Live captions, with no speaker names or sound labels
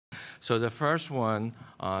So the first one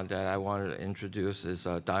that I wanted to introduce is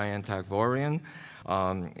Diane Takvorian,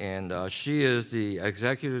 and she is the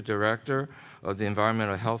Executive Director of the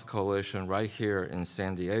Environmental Health Coalition right here in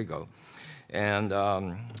San Diego. And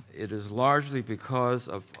it is largely because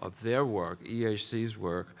of their work, EHC's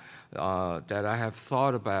work, that I have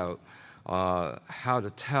thought about how to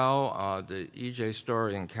tell the EJ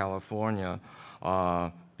story in California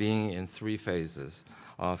being in 3 phases.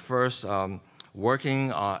 First,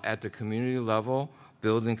 working at the community level,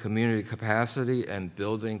 building community capacity and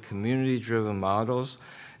building community-driven models,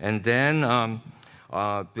 and then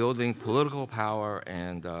building political power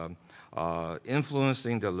and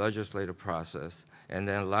influencing the legislative process. And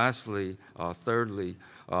then lastly, thirdly,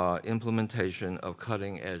 implementation of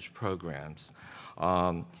cutting-edge programs.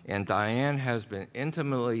 And Diane has been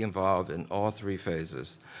intimately involved in all 3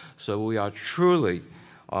 phases. So we are truly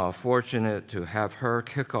fortunate to have her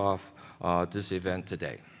kick off this event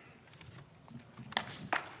today.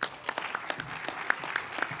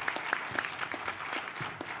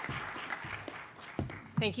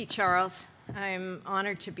 Thank you, Charles. I'm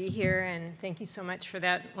honored to be here, and thank you so much for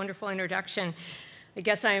that wonderful introduction. I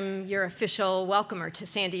guess I'm your official welcomer to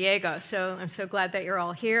San Diego, so I'm so glad that you're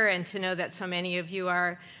all here and to know that so many of you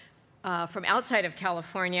are from outside of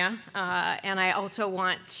California. And I also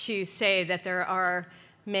want to say that there are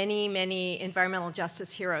many, many environmental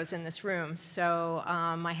justice heroes in this room. So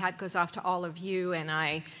my hat goes off to all of you, and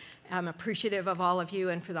I'm appreciative of all of you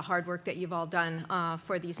and for the hard work that you've all done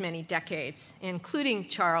for these many decades, including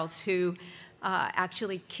Charles, who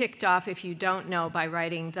actually kicked off, if you don't know, by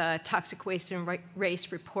writing the Toxic Waste and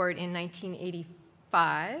Race report in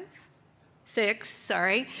 1985.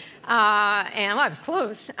 Sorry. And well, I was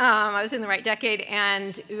close. I was in the right decade,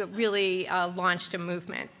 and it really launched a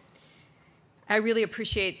movement. I really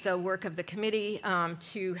appreciate the work of the committee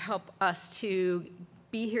to help us to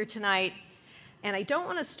be here tonight. And I don't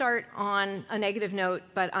want to start on a negative note,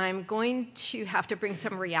 but I'm going to have to bring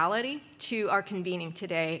some reality to our convening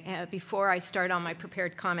today before I start on my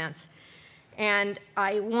prepared comments. And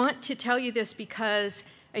I want to tell you this because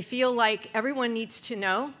I feel like everyone needs to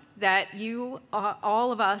know that you,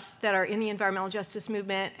 all of us that are in the environmental justice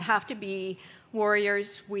movement, have to be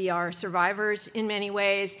warriors. We are survivors in many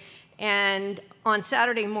ways. And on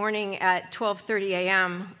Saturday morning at 12:30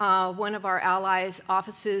 a.m., one of our allies'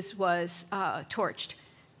 offices was torched,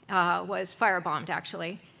 was firebombed,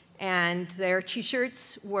 actually. And their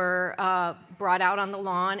T-shirts were brought out on the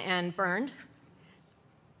lawn and burned.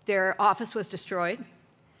 Their office was destroyed.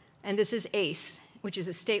 And this is ACE, which is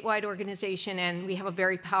a statewide organization, and we have a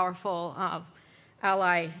very powerful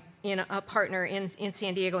ally, a partner in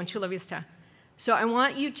San Diego and Chula Vista. So I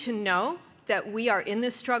want you to know that we are in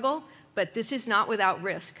this struggle, but this is not without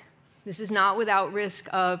risk. This is not without risk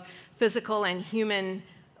of physical and human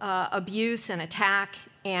abuse and attack.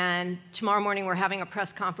 And tomorrow morning, we're having a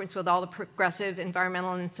press conference with all the progressive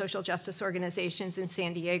environmental and social justice organizations in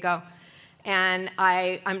San Diego. And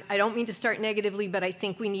I don't mean to start negatively, but I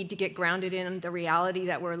think we need to get grounded in the reality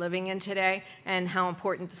that we're living in today and how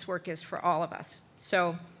important this work is for all of us.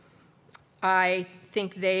 So I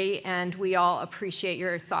think they and we all appreciate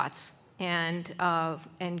your thoughts and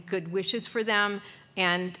good wishes for them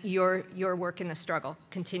and your work in the struggle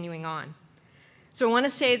continuing on. So I want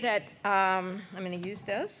to say that I'm going to use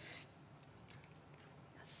this.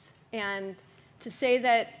 And to say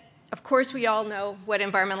that, of course, we all know what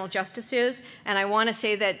environmental justice is. And I want to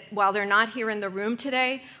say that while they're not here in the room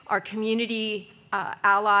today, our community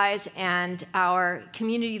allies and our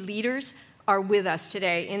community leaders are with us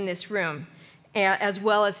today in this room, as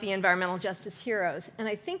well as the environmental justice heroes. And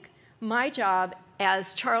I think my job,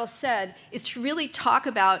 as Charles said, is to really talk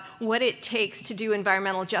about what it takes to do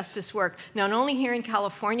environmental justice work, not only here in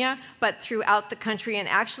California, but throughout the country and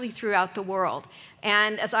actually throughout the world.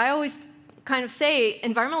 And as I always kind of say,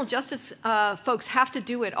 environmental justice folks have to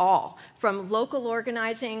do it all, from local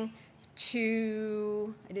organizing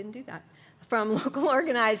to, from local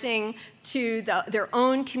organizing to their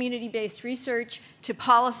own community-based research, to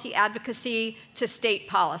policy advocacy, to state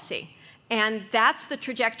policy. And that's the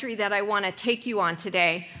trajectory that I want to take you on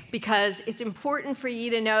today, because it's important for you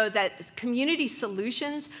to know that community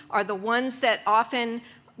solutions are the ones that often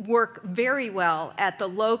work very well at the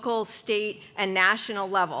local, state, and national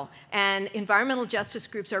level. And environmental justice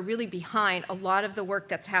groups are really behind a lot of the work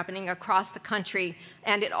that's happening across the country,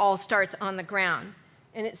 and it all starts on the ground.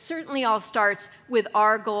 And it certainly all starts with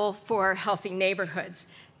our goal for healthy neighborhoods.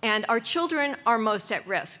 And our children are most at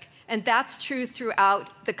risk. And that's true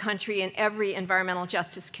throughout the country in every environmental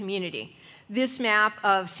justice community. This map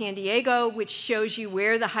of San Diego, which shows you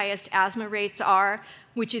where the highest asthma rates are,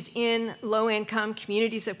 which is in low-income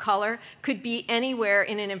communities of color, could be anywhere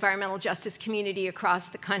in an environmental justice community across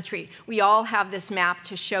the country. We all have this map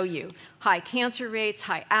to show you. High cancer rates,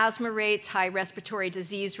 high asthma rates, high respiratory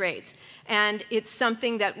disease rates. And it's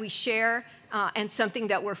something that we share and something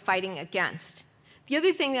that we're fighting against. The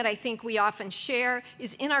other thing that I think we often share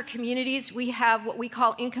is in our communities, we have what we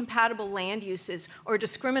call incompatible land uses or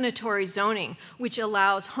discriminatory zoning, which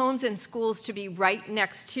allows homes and schools to be right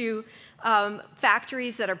next to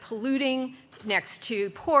factories that are polluting, next to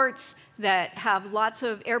ports that have lots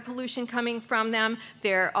of air pollution coming from them.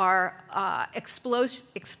 There are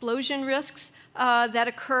explosion risks that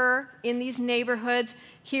occur in these neighborhoods.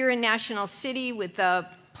 Here in National City with the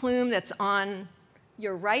plume that's on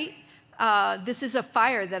your right, this is a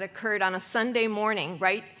fire that occurred on a Sunday morning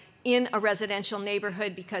right in a residential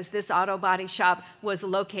neighborhood because this auto body shop was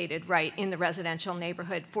located right in the residential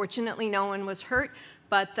neighborhood. Fortunately, no one was hurt,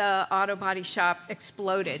 but the auto body shop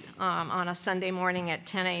exploded on a Sunday morning at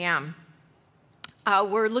 10 a.m.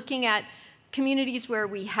 We're looking at communities where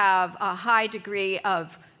we have a high degree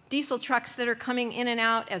of diesel trucks that are coming in and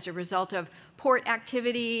out as a result of port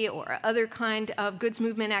activity or other kind of goods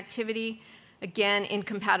movement activity. Again,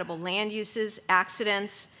 incompatible land uses,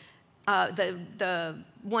 accidents. The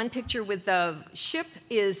one picture with the ship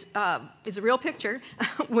is a real picture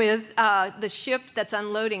with the ship that's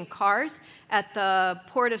unloading cars at the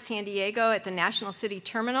Port of San Diego at the National City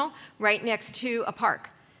Terminal right next to a park.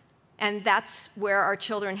 And that's where our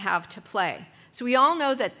children have to play. So we all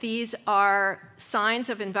know that these are signs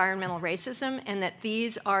of environmental racism and that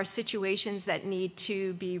these are situations that need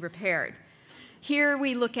to be repaired. Here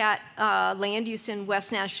we look at land use in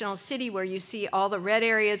West National City where you see all the red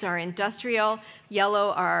areas are industrial,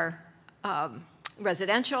 yellow are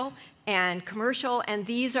residential and commercial, and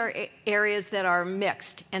these are areas that are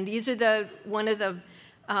mixed. And these are one of the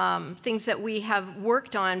things that we have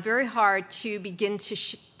worked on very hard to begin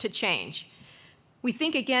to change. We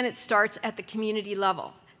think, again, it starts at the community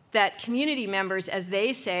level, that community members, as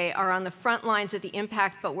they say, are on the front lines of the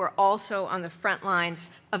impact, but we're also on the front lines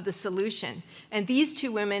of the solution. And these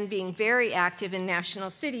two women, being very active in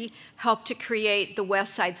National City, helped to create the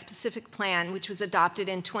West Side Specific Plan, which was adopted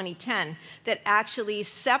in 2010, that actually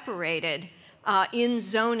separated in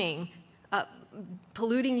zoning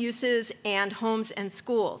polluting uses and homes and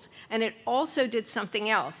schools. And it also did something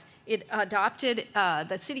else. It adopted,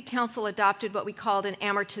 the city council adopted what we called an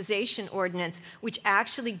amortization ordinance, which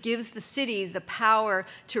actually gives the city the power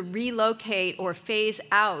to relocate or phase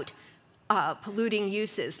out polluting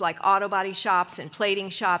uses like auto body shops and plating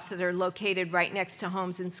shops that are located right next to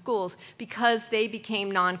homes and schools because they became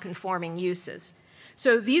non-conforming uses.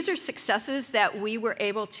 So these are successes that we were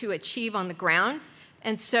able to achieve on the ground.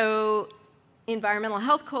 And so Environmental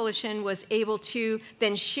Health Coalition was able to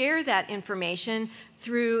then share that information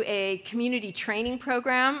through a community training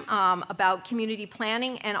program about community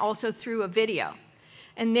planning and also through a video.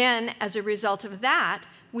 And then, as a result of that,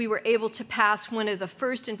 we were able to pass one of the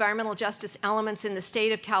first environmental justice elements in the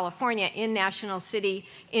state of California in National City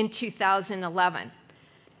in 2011.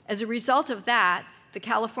 As a result of that, the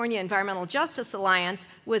California Environmental Justice Alliance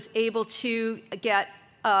was able to get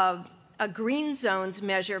a green zones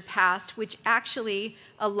measure passed, which actually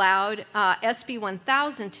allowed SB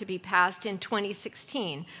 1000 to be passed in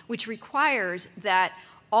 2016, which requires that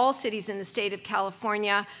all cities in the state of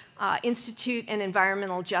California institute an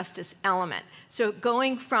environmental justice element. So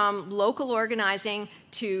going from local organizing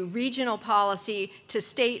to regional policy to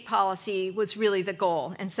state policy was really the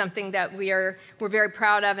goal, and something that we're very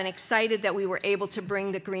proud of and excited that we were able to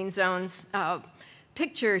bring the green zones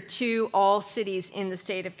picture to all cities in the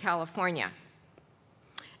state of California.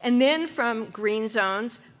 And then from green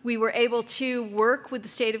zones, we were able to work with the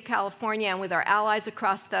state of California and with our allies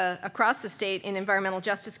across the state in environmental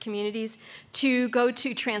justice communities to go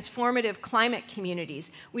to transformative climate communities,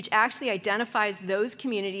 which actually identifies those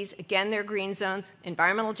communities, again, they're green zones,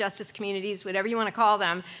 environmental justice communities, whatever you want to call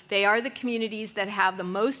them. They are the communities that have the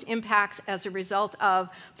most impacts as a result of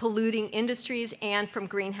polluting industries and from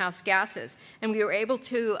greenhouse gases. And we were able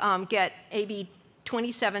to get AB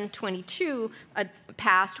 2722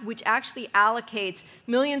 passed, which actually allocates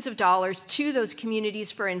millions of dollars to those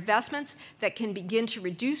communities for investments that can begin to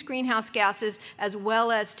reduce greenhouse gases as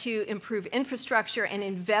well as to improve infrastructure and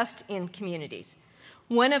invest in communities.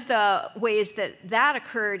 One of the ways that that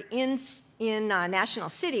occurred in National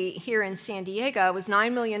City here in San Diego was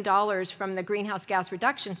 $9 million from the Greenhouse Gas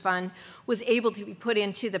Reduction Fund was able to be put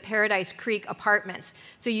into the Paradise Creek apartments.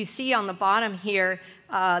 So you see on the bottom here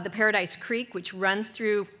the Paradise Creek, which runs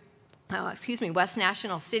through West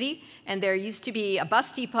National City, and there used to be a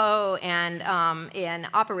bus depot and an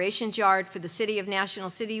operations yard for the city of National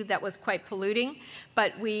City that was quite polluting.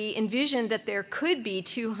 But we envisioned that there could be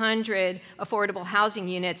 200 affordable housing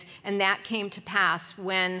units, and that came to pass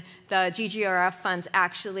when the GGRF funds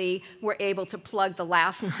actually were able to plug the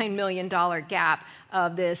last $9 million gap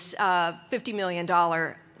of this $50 million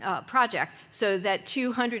project, so that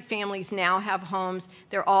 200 families now have homes.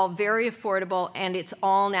 They're all very affordable, and it's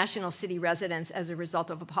all National City residents as a result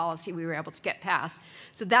of a policy we were able to get passed.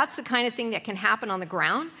 So that's the kind of thing that can happen on the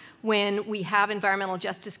ground when we have environmental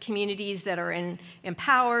justice communities that are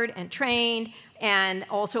empowered and trained, and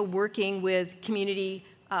also working with community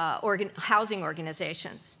housing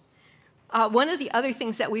organizations. One of the other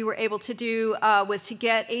things that we were able to do was to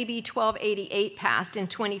get AB 1288 passed in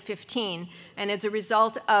 2015. And as a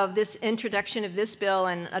result of this introduction of this bill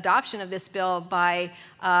and adoption of this bill by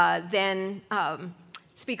then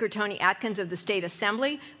Speaker Tony Atkins of the State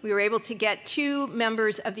Assembly, we were able to get 2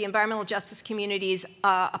 members of the environmental justice communities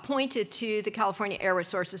appointed to the California Air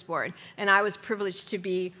Resources Board, and I was privileged to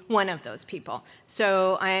be one of those people.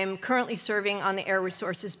 So I'm currently serving on the Air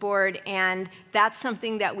Resources Board, and that's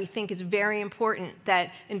something that we think is very important,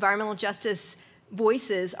 that environmental justice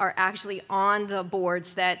voices are actually on the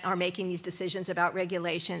boards that are making these decisions about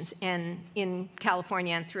regulations in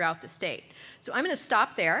California and throughout the state. So I'm going to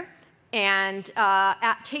stop there and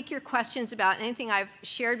take your questions about anything I've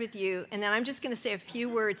shared with you, and then I'm just going to say a few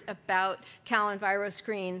words about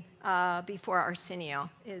CalEnviroScreen before Arsenio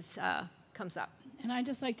comes up. And I'd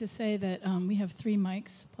just like to say that we have 3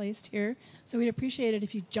 mics placed here, so we'd appreciate it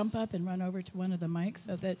if you jump up and run over to one of the mics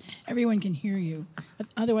so that everyone can hear you.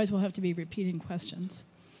 Otherwise, we'll have to be repeating questions.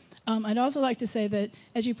 I'd also like to say that,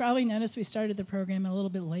 as you probably noticed, we started the program a little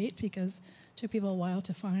bit late because it took people a while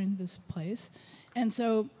to find this place. And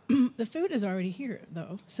so the food is already here,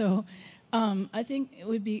 though. So I think it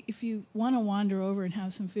would be, if you want to wander over and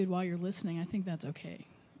have some food while you're listening, I think that's okay.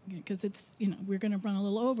 Because it's, we're going to run a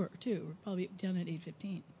little over, too. We're probably done at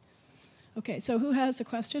 8:15. Okay, so who has a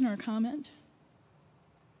question or a comment?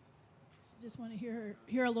 Just want to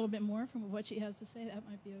hear a little bit more from what she has to say. That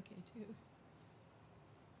might be okay, too.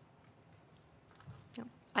 No,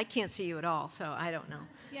 I can't see you at all, so I don't know.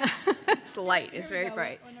 Yeah. It's the light. It's very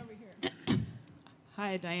bright. One over here.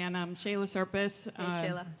 Hi, Diane. I'm Shayla Serpis, Hey,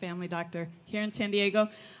 Shayla. family doctor here in San Diego.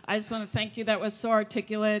 I just want to thank you. That was so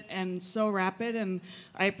articulate and so rapid, and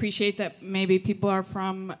I appreciate that maybe people are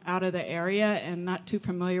from out of the area and not too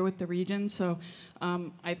familiar with the region. So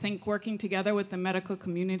I think working together with the medical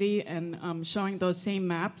community and showing those same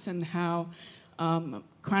maps and how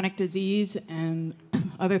chronic disease and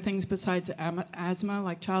other things besides asthma,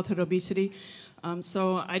 like childhood obesity.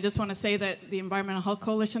 So I just want to say that the Environmental Health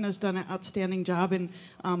Coalition has done an outstanding job in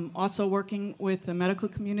also working with the medical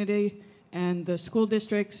community and the school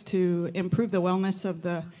districts to improve the wellness of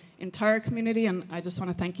the entire community. And I just want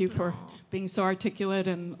to thank you for being so articulate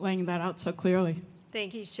and laying that out so clearly.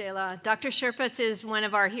 Thank you, Shayla. Dr. Sherpas is one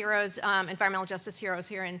of our heroes, environmental justice heroes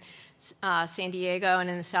here in San Diego and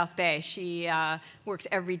in the South Bay. She works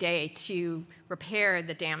every day to repair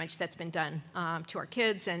the damage that's been done to our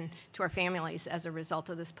kids and to our families as a result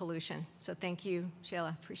of this pollution. So thank you,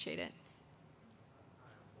 Shayla. Appreciate it.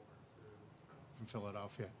 From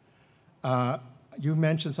Philadelphia. You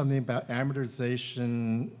mentioned something about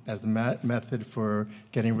amortization as a method for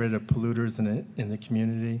getting rid of polluters in the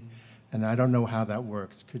community, and I don't know how that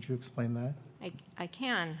works. Could you explain that? I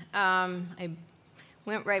can. I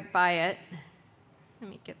went right by it. Let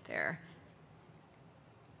me get there.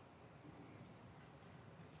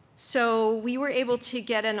 So we were able to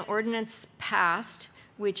get an ordinance passed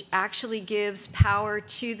which actually gives power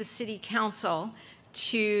to the city council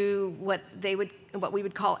to what we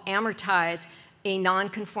would call amortize a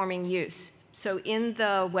non-conforming use. So in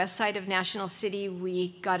the west side of National City,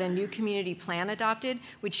 we got a new community plan adopted,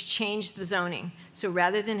 which changed the zoning. So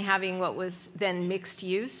rather than having what was then mixed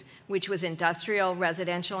use, which was industrial,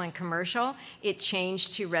 residential, and commercial, it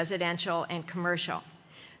changed to residential and commercial.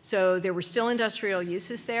 So there were still industrial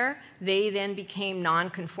uses there. They then became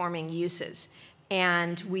non-conforming uses.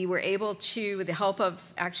 And we were able to, with the help of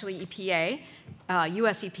actually EPA,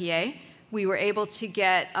 US EPA, we were able to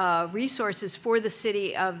get resources for the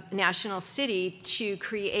city of National City to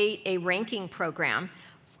create a ranking program.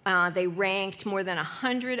 They ranked more than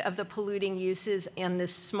 100 of the polluting uses in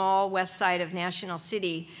this small west side of National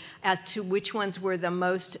City as to which ones were the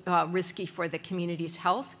most risky for the community's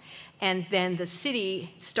health. And then the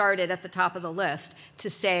city started at the top of the list to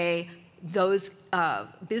say, those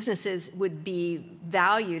businesses would be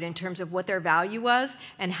valued in terms of what their value was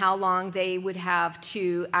and how long they would have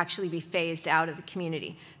to actually be phased out of the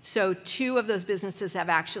community. So 2 of those businesses have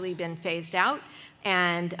actually been phased out,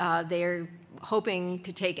 and they're hoping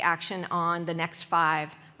to take action on the next 5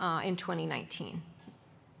 in 2019.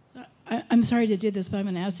 So I'm sorry to do this, but I'm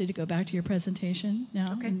going to ask you to go back to your presentation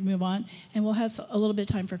now and move on. And we'll have a little bit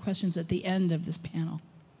of time for questions at the end of this panel.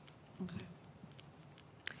 Okay.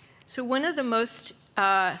 So one of the most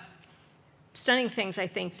stunning things I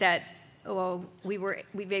think that we've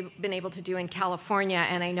been able to do in California,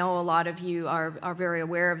 and I know a lot of you are very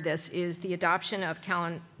aware of this, is the adoption of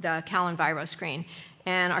the CalEnviro screen.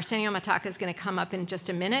 And Arsenio Mataka is going to come up in just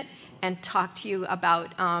a minute and talk to you about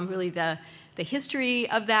really the history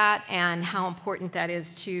of that and how important that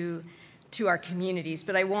is to our communities.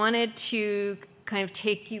 But I wanted to kind of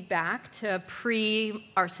take you back to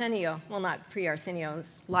pre-Arsenio, well, not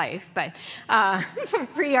pre-Arsenio's life, but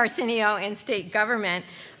pre-Arsenio in state government,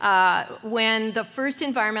 when the first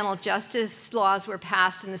environmental justice laws were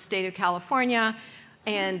passed in the state of California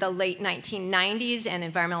in the late 1990s, and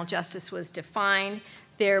environmental justice was defined.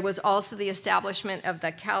 There was also the establishment of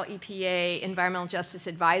the Cal EPA Environmental Justice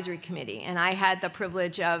Advisory Committee, and I had the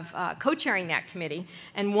privilege of co-chairing that committee.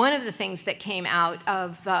 And one of the things that came out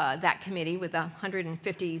of that committee with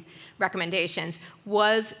 150 recommendations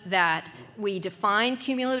was that we defined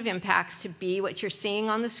cumulative impacts to be what you're seeing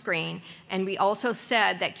on the screen, and we also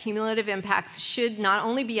said that cumulative impacts should not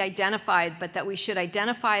only be identified, but that we should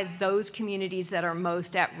identify those communities that are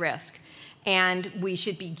most at risk. And we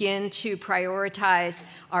should begin to prioritize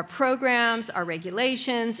our programs, our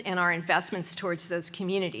regulations, and our investments towards those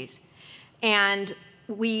communities. And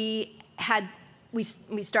we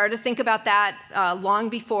started to think about that long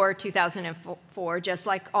before 2004, just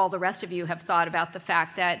like all the rest of you have thought about the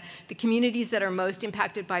fact that the communities that are most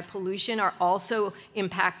impacted by pollution are also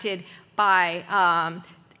impacted by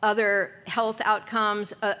other health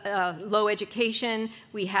outcomes, low education,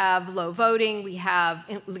 we have low voting, we have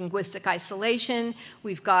linguistic isolation,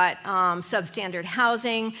 we've got substandard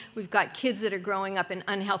housing, we've got kids that are growing up in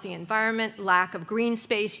unhealthy environment, lack of green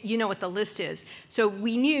space, you know what the list is. So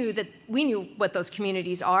we knew what those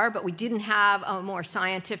communities are, but we didn't have a more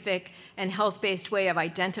scientific and health-based way of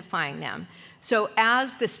identifying them. So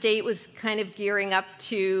as the state was kind of gearing up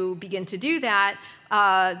to begin to do that,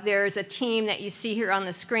 there's a team that you see here on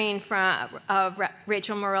the screen from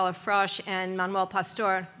Rachel Morella-Frosch and Manuel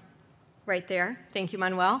Pastor, right there. Thank you,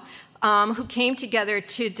 Manuel, who came together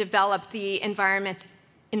to develop the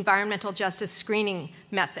environmental justice screening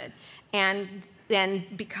method. And then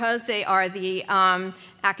because they are the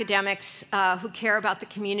academics who care about the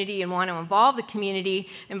community and want to involve the community,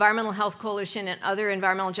 Environmental Health Coalition and other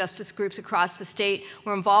environmental justice groups across the state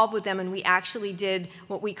were involved with them, and we actually did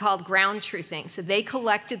what we called ground truthing. So they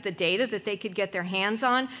collected the data that they could get their hands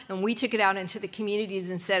on, and we took it out into the communities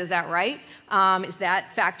and said, is that right? Is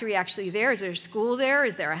that factory actually there? Is there a school there?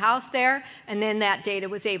 Is there a house there? And then that data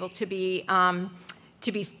was able to be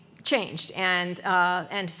changed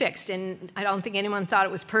and fixed. And I don't think anyone thought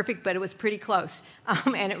it was perfect, but it was pretty close.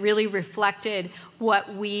 And it really reflected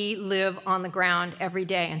what we live on the ground every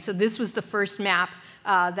day. And so this was the first map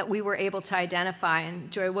that we were able to identify.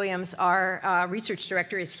 And Joy Williams, our research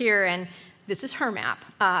director, is here, and this is her map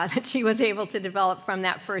that she was able to develop from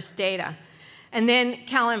that first data. And then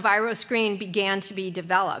CalEnviro Screen began to be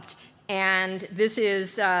developed. And this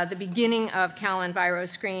is the beginning of CalEnviro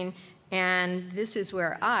Screen. And this is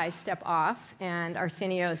where I step off and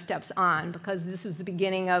Arsenio steps on, because this was the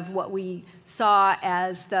beginning of what we saw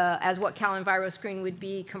as what CalEnviro Screen would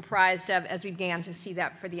be comprised of as we began to see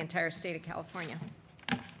that for the entire state of California.